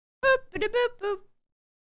Boop.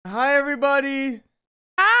 Hi, everybody.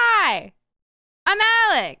 Hi, I'm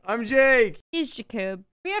Alex. I'm Jake. He's Jacob.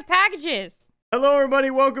 We have packages. Hello, everybody.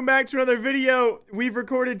 Welcome back to another video. We've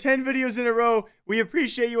recorded 10 videos in a row. We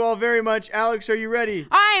appreciate you all very much. Alex, are you ready?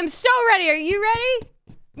 I am so ready. Are you ready?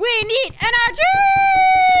 We need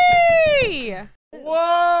energy!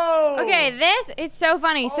 Whoa! Okay, it's so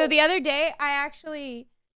funny. So the other day, I actually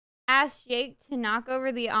asked Jake to knock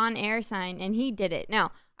over the on-air sign, and he did it.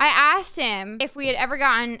 No, I asked him if we had ever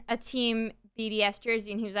gotten a Team BDS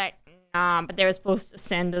jersey, and he was like, nah, but they were supposed to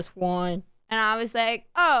send us one. And I was like,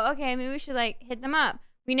 oh, okay, maybe we should, like, hit them up.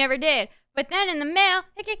 We never did. But then in the mail,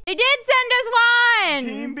 they did send us one!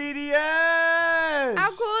 Team BDS! How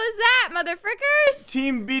cool is that, motherfrickers?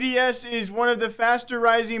 Team BDS is one of the faster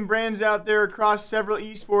rising brands out there across several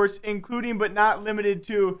esports, including but not limited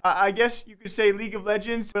to, I guess you could say League of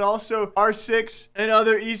Legends, but also R6 and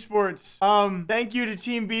other esports. Thank you to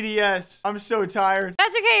Team BDS. I'm so tired.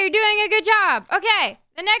 That's okay, you're doing a good job. Okay,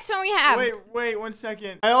 the next one we have. Wait 1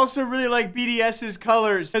 second. I also really like BDS's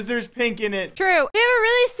colors, because there's pink in it. True. They have a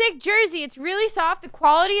really sick jersey. It's really soft. The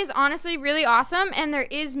quality is honestly really awesome, and there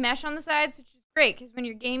is mesh on the sides, which is great, because when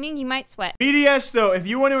you're gaming, you might sweat. BDS, though, if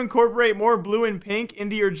you want to incorporate more blue and pink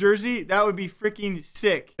into your jersey, that would be freaking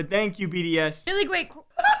sick. But thank you, BDS. Really great.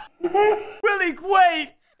 Really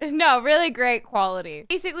great! No, really great quality.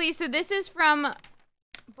 Basically, so this is from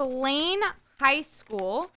Blaine High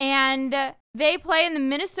School, and they play in the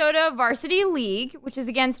Minnesota Varsity League, which is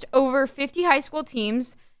against over 50 high school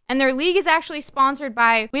teams. And their league is actually sponsored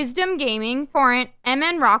by Wisdom Gaming, Torrent,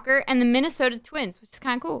 MN Rocker, and the Minnesota Twins, which is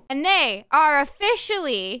kind of cool. And they are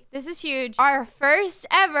officially, this is huge, our first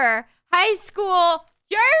ever high school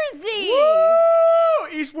jersey. Woo!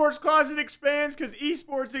 Esports Closet expands because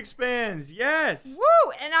esports expands. Yes.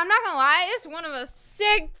 Woo! And I'm not gonna lie, it's one of a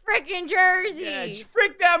sick freaking jerseys. Yeah,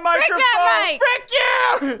 frick that microphone. Frick that mic. Frick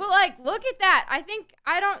you! But like, look at that.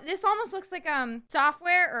 This almost looks like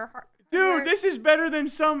software or hardware. Dude, this is better than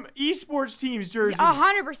some esports teams' jerseys.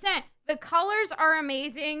 100%. The colors are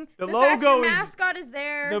amazing. The logo mascot is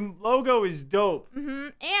there. The logo is dope.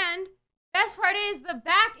 And best part is the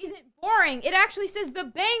back isn't boring. It actually says the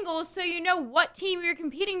Bengals, so you know what team you're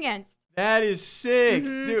competing against. That is sick.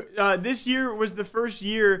 Dude, this year was the first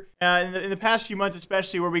year, in the past few months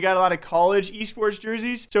especially, where we got a lot of college esports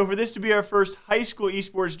jerseys. So for this to be our first high school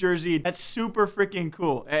esports jersey, that's super freaking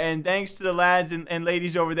cool. And thanks to the lads and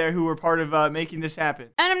ladies over there who were part of making this happen.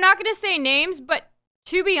 And I'm not going to say names, but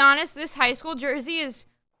to be honest, this high school jersey is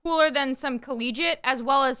cooler than some collegiate as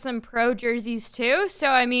well as some pro jerseys too. So,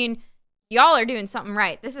 I mean, y'all are doing something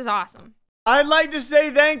right. This is awesome. I'd like to say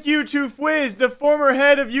thank you to Fwiz, the former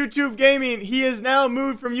head of YouTube Gaming. He has now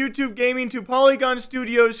moved from YouTube Gaming to Polygon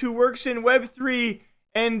Studios, who works in Web3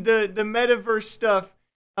 and the metaverse stuff.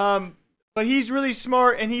 But he's really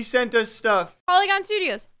smart, and he sent us stuff. Polygon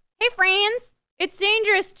Studios. Hey, friends. It's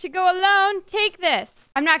dangerous to go alone. Take this.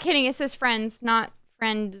 I'm not kidding. It says friends, not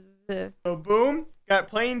friends. So, boom. Got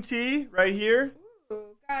plain tea right here.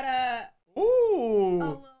 Ooh, got a...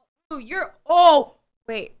 Ooh. Oh!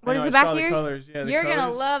 Wait, what is the back here? Yeah, You're going to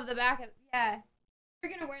love the back of... Yeah. You're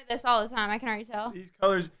going to wear this all the time. I can already tell. These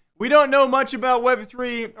colors. We don't know much about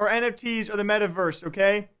Web3 or NFTs or the metaverse,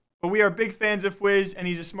 okay? But we are big fans of Fwiz, and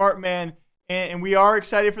he's a smart man. And we are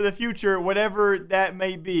excited for the future, whatever that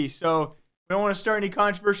may be. So we don't want to start any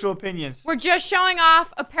controversial opinions. We're just showing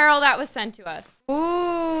off apparel that was sent to us.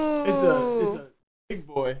 Ooh. It's a big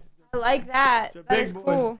boy. I like that. That is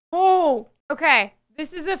cool. Oh, okay.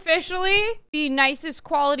 This is officially the nicest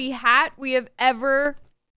quality hat we have ever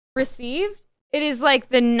received. It is like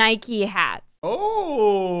the Nike hats.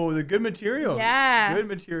 Oh, the good material. Yeah. Good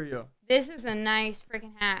material. This is a nice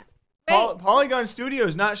freaking hat. Wait. Polygon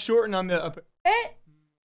Studios not shorting on the... Fit?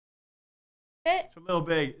 It's a little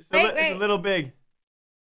big. It's a little big.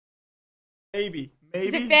 Maybe.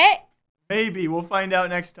 Does it fit? Maybe. We'll find out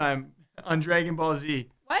next time on Dragon Ball Z.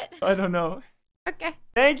 What? I don't know. Okay.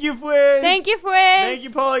 Thank you, Fwiz. Thank you, Fwiz. Thank you,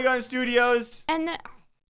 Polygon Studios. And then...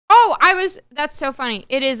 Oh, that's so funny.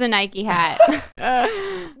 It is a Nike hat.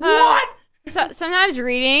 What? So, sometimes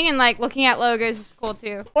reading and like looking at logos is cool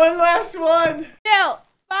too. One last one. Built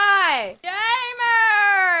by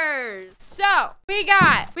gamers. So we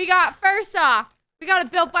got first off, we got a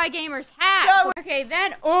Built by Gamers hat. Yeah. Okay,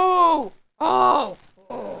 then oh.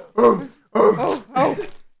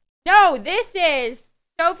 No, this is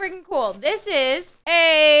so freaking cool. This is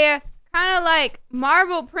a kind of like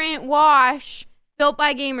marble print wash Built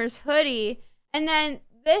by Gamers hoodie, and then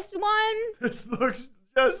this one. This looks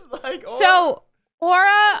just like. So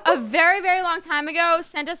Aura, a very, very long time ago,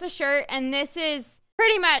 sent us a shirt, and this is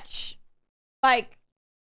pretty much like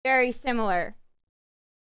very similar.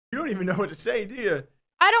 You don't even know what to say, do you?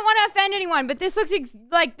 I don't want to offend anyone, but this looks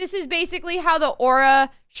like this is basically how the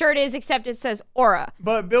Aura shirt is, except it says Aura.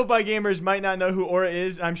 But Built by Gamers might not know who Aura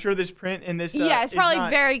is. I'm sure this print in this yeah, it's probably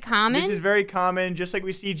very common. This is very common, just like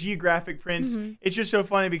we see geographic prints. It's just so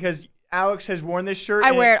funny because Alex has worn this shirt.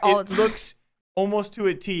 I wear it all the time. It looks almost to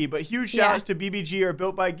a T. But huge shout outs to BBG or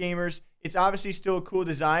Built by Gamers. It's obviously still a cool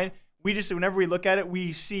design. We just, whenever we look at it,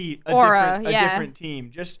 we see a different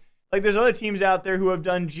team. Just like there's other teams out there who have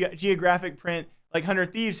done geographic print, like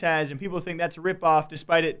 100 Thieves has, and people think that's a ripoff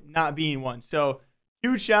despite it not being one. So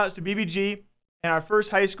huge shouts to BBG and our first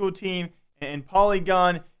high school team and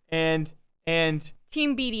Polygon and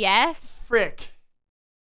Team BDS. Frick.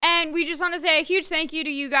 And we just want to say a huge thank you to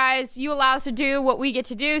you guys. You allow us to do what we get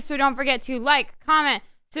to do. So don't forget to like, comment,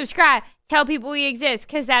 subscribe, tell people we exist,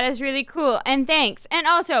 because that is really cool. And thanks. And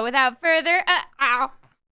also, without further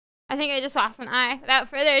I think I just lost an eye. Without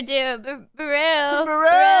further ado,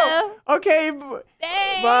 Baril. Okay.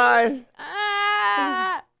 Thanks. Bye.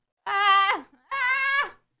 Ah.